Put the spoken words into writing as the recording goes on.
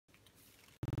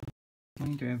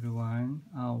Morning to everyone.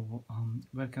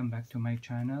 Welcome back to my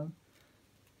channel.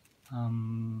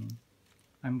 Um,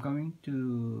 I'm going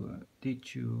to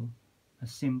teach you a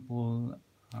simple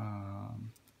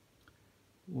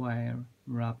wire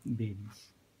wrap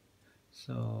beads.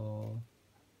 So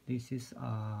this is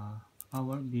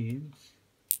our beads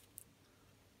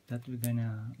that we're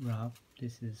gonna wrap.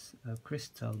 This is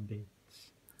crystal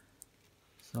beads.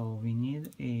 So we need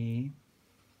a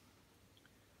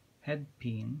head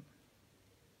pin,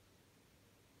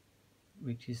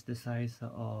 which is the size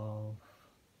of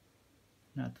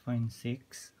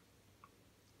 0.6.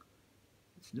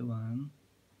 It's the one,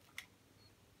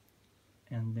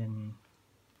 and then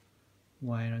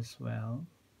wire as well.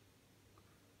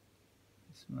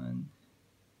 This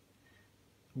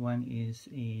one is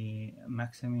a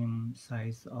maximum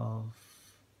size of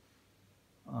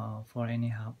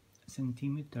 4.5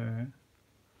 centimeter,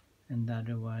 and the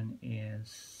other one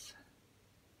is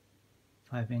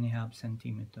 5.5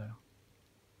 centimeter.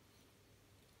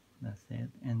 That's it.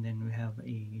 And then we have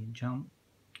a jump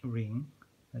ring.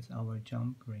 That's our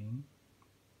jump ring.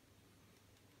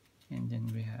 And then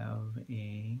we have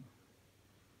a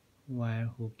wire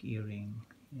hook earring.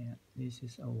 Yeah, this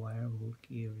is a wire hook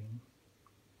earring.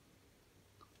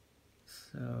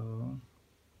 So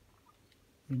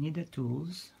we need the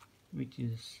tools, which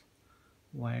is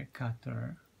wire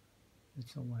cutter.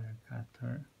 It's a wire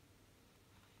cutter,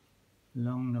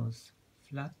 long nose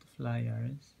flat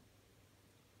pliers.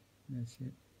 That's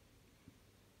it.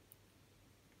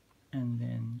 And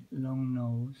then long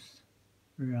nose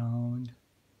round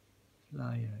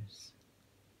pliers,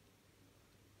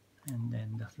 and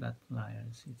then the flat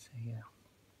pliers, it's here.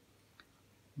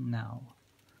 Now,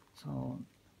 so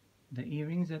the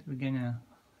earrings that we're gonna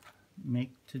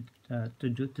make to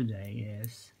do today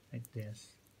is like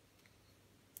this.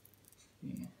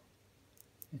 See,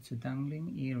 it's a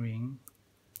dangling earring,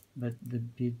 but the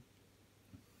bead,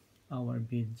 our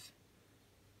beads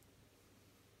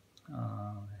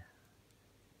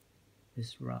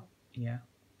is wrap. Yeah,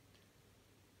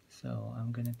 so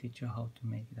I'm gonna teach you how to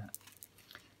make that.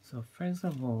 So first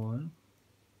of all,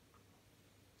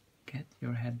 get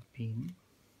your head pin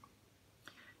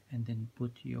and then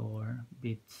put your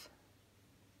beads.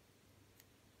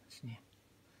 See,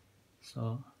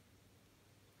 so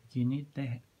you need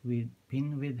the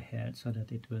pin with head so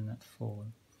that it will not fall.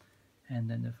 And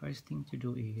then the first thing to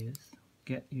do is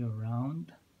get your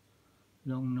round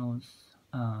long nose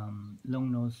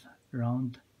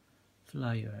round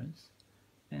pliers,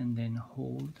 and then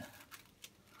hold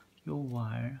your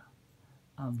wire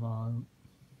about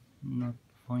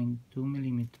 0.2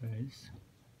 millimeters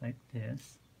like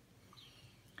this,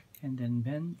 and then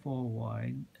bend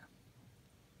forward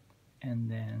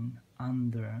and then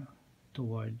under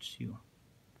towards you.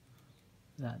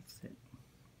 That's it.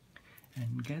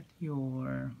 And get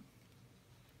your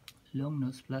long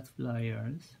nose flat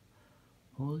pliers,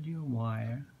 hold your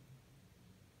wire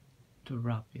to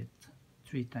wrap it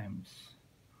 3 times.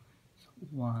 So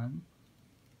 1,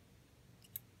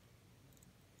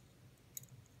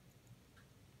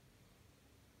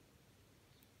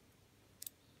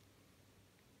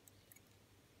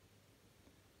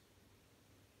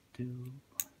 2,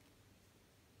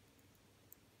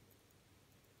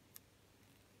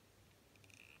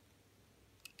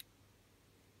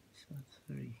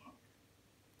 3.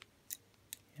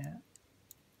 Yeah,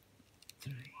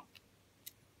 3.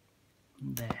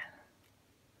 There.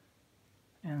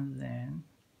 And then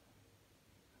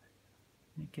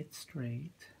make it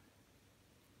straight.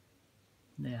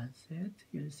 That's it.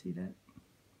 You see that?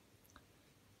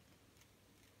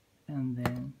 And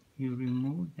then you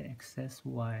remove the excess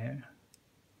wire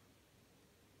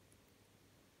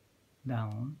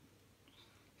down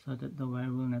so that the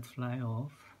wire will not fly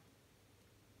off.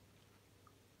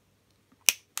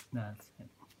 That's it.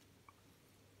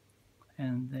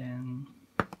 And then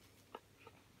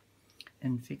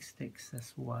fix the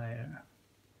excess wire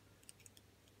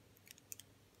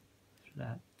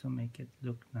flat to make it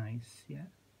look nice. Yeah,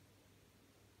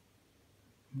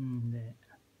 there.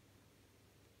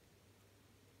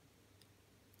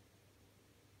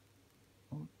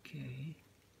 Okay,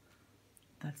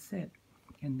 that's it.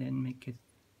 And then make it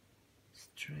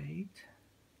straight,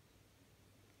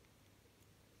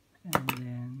 and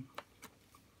then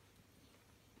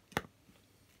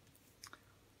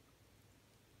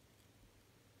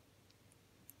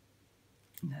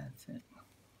that's it.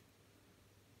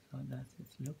 So that's it.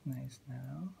 Look nice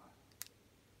now.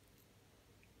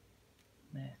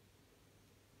 There.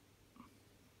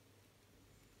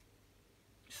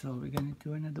 So we're gonna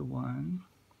do another one.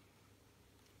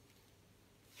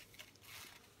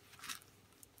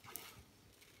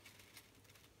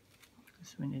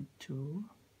 beads. We need 2.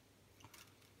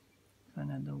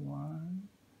 Another one.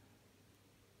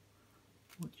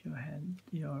 Put your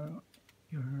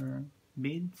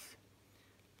beads,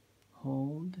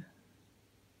 hold,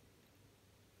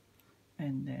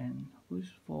 and then push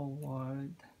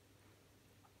forward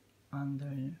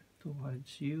under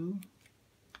towards you.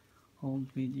 Hold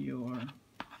with your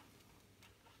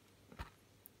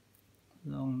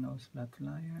long nose flat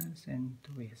pliers and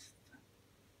twist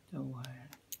the wire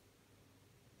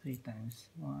 3 times.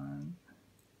 1,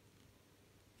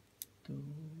 2,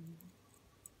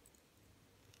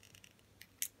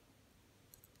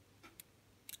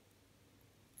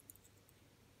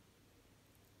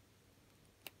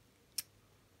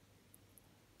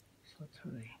 so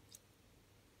 3.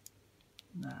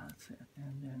 That's it.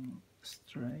 And then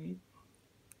straight.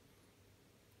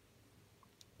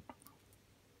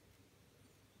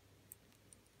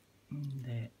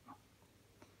 There.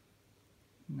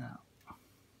 Now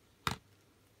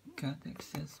cut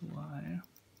excess wire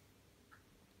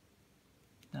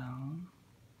down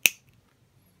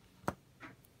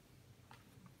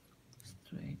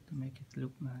straight to make it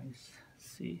look nice.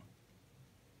 See?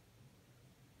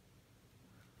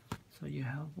 So you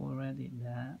have already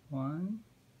that one.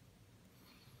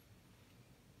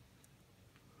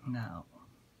 Now,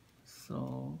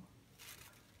 so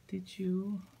teach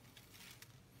you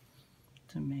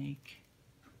to make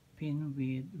pin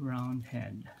with round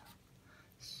head.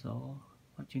 So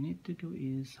what you need to do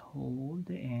is hold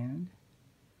the end,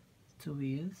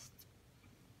 twist,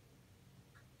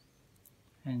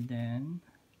 and then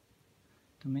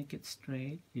to make it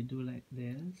straight you do like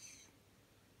this,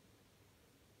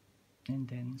 and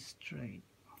then straight.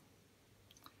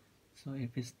 So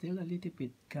if it's still a little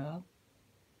bit gap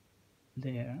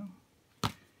there,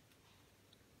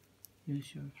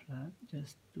 use your flat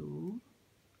just to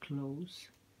close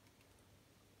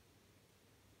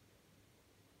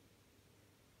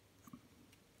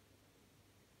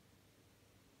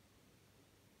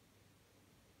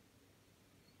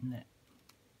that.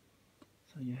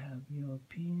 So you have your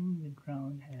pin with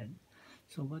round head.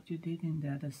 So what you did in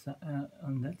that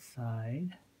on that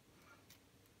side,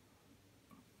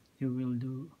 you will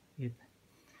do it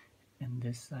in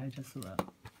this side as well.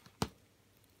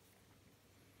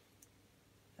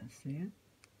 That's it.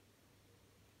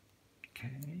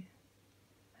 Okay,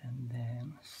 and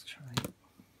then straight.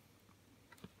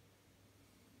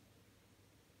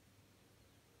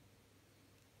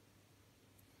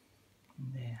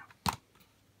 There.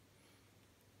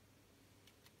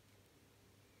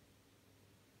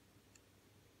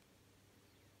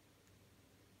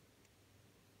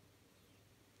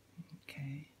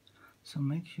 Okay, so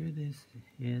make sure this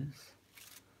is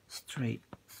straight.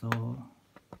 So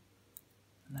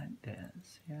like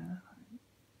this, yeah,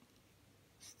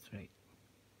 straight.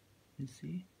 You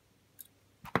see,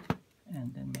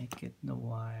 and then make it the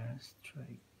wire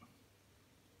straight.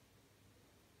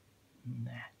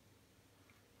 There.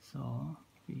 So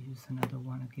we use another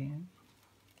one again.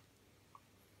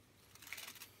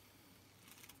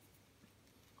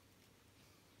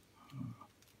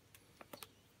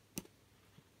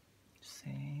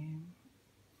 Same.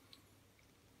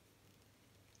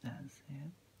 That's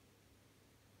it.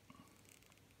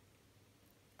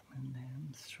 And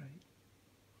then straight.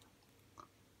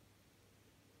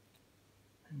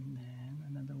 And then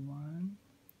another one.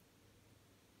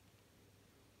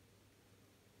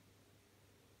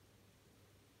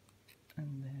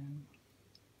 And then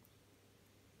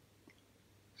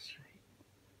straight.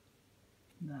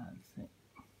 That's it.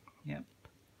 Yep.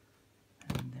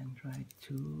 And then try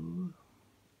to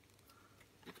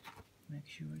make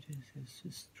sure this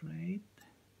is straight.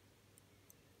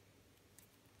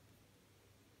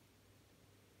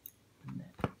 And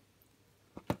then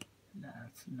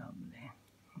that's lovely.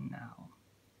 Now,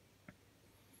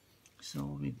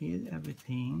 so we did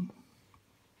everything.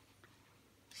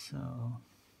 So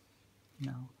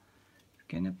now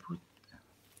we're gonna put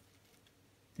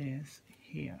this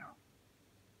here.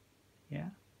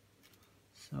 Yeah,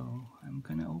 so I'm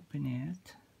gonna open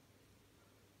it,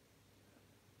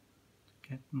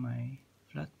 get my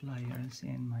flat pliers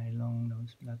and my long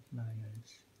nose flat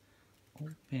pliers,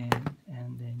 open,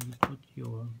 and then you put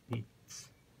your beads,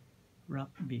 wrap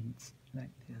beads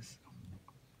like this,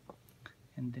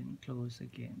 and then close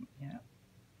again. Yeah.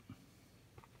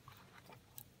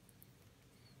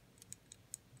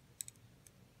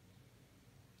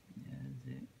 That's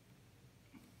it.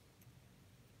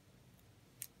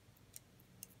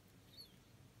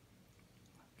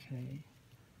 Okay,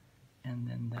 and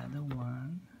then the other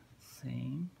one,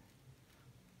 same.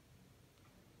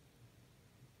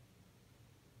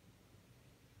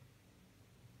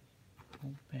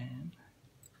 open,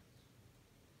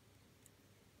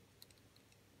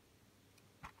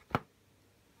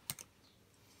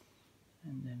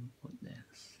 and then put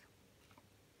this.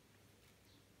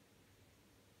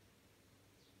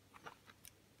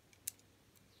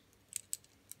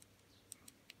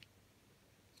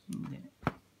 There.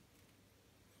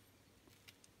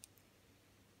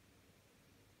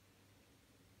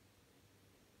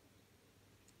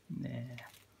 There.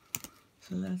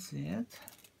 So that's it.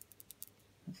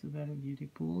 That's very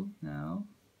beautiful now.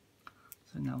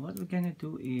 So now what we're gonna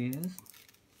do is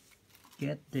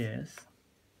get this.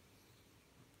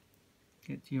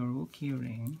 Get your hook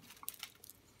earring.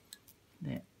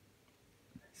 There.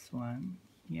 This one.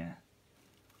 Yeah.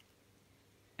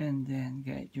 And then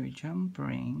get your jump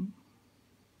ring.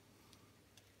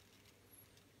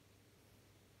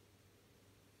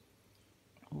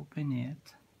 Open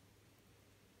it.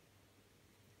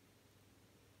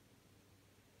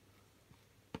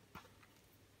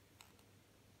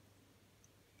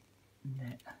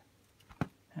 There.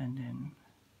 And then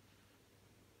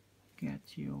get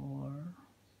your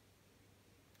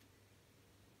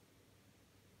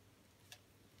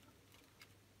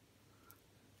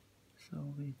so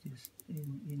we just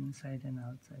inside and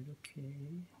outside. Okay,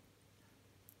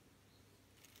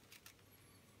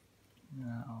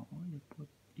 now you put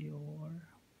your,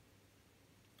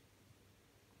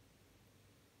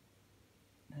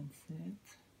 that's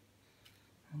it,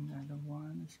 another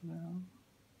one as well.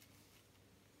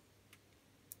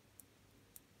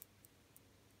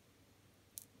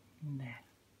 There.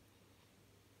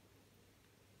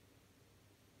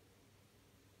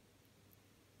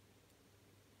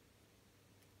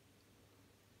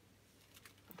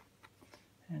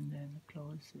 And then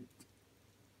close it.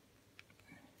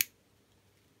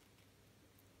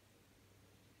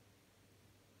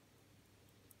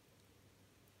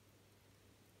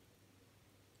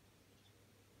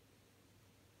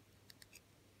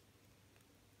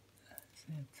 That's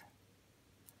it.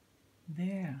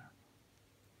 There.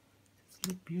 It's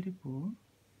look beautiful.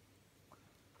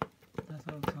 That's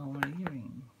also our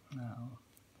earring now.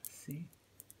 See?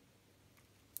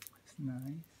 It's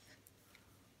nice.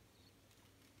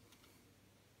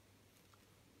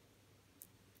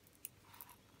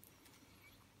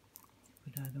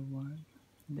 Another one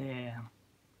there.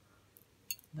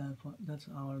 That's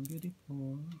our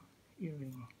beautiful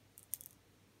earring.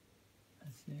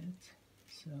 That's it.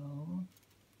 So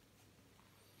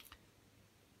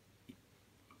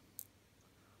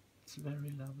it's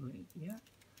very lovely. Yeah,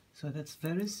 so that's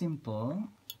very simple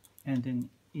and then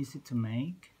easy to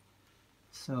make.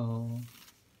 So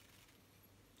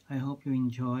I hope you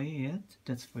enjoy it.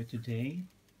 That's for today,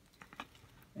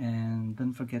 and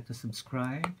don't forget to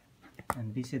subscribe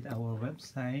and visit our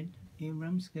website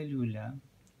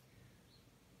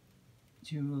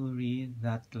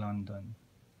jewellery.london.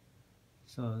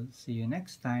 So see you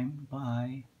next time.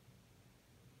 Bye.